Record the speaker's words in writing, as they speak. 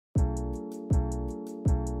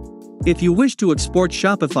If you wish to export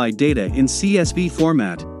Shopify data in CSV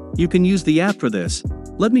format, you can use the app for this.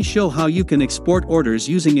 Let me show how you can export orders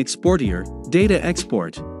using Exportier, Data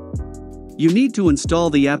Export. You need to install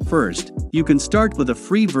the app first. You can start with a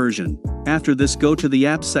free version. After this, go to the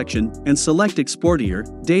Apps section and select Exportier,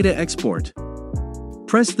 Data Export.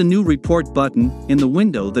 Press the New Report button in the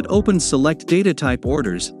window that opens. Select Data Type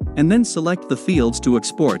Orders, and then select the fields to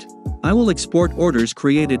export. I will export orders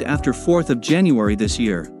created after 4th of January this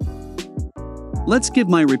year. Let's give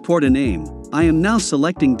my report a name. I am now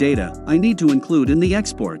selecting data I need to include in the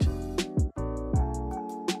export.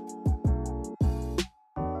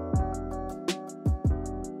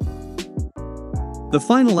 The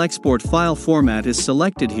final export file format is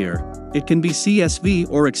selected here. It can be CSV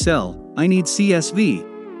or Excel. I need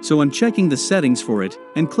CSV, so I'm checking the settings for it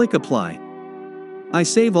and click Apply. I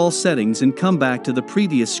save all settings and come back to the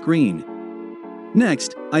previous screen.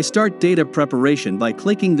 Next, I start data preparation by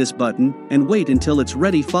clicking this button and wait until it's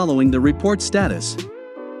ready following the report status.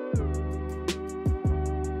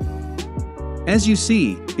 As you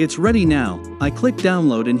see, it's ready now. I click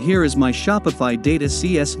Download and here is my Shopify Data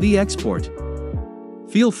CSV export.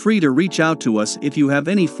 Feel free to reach out to us if you have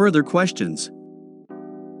any further questions.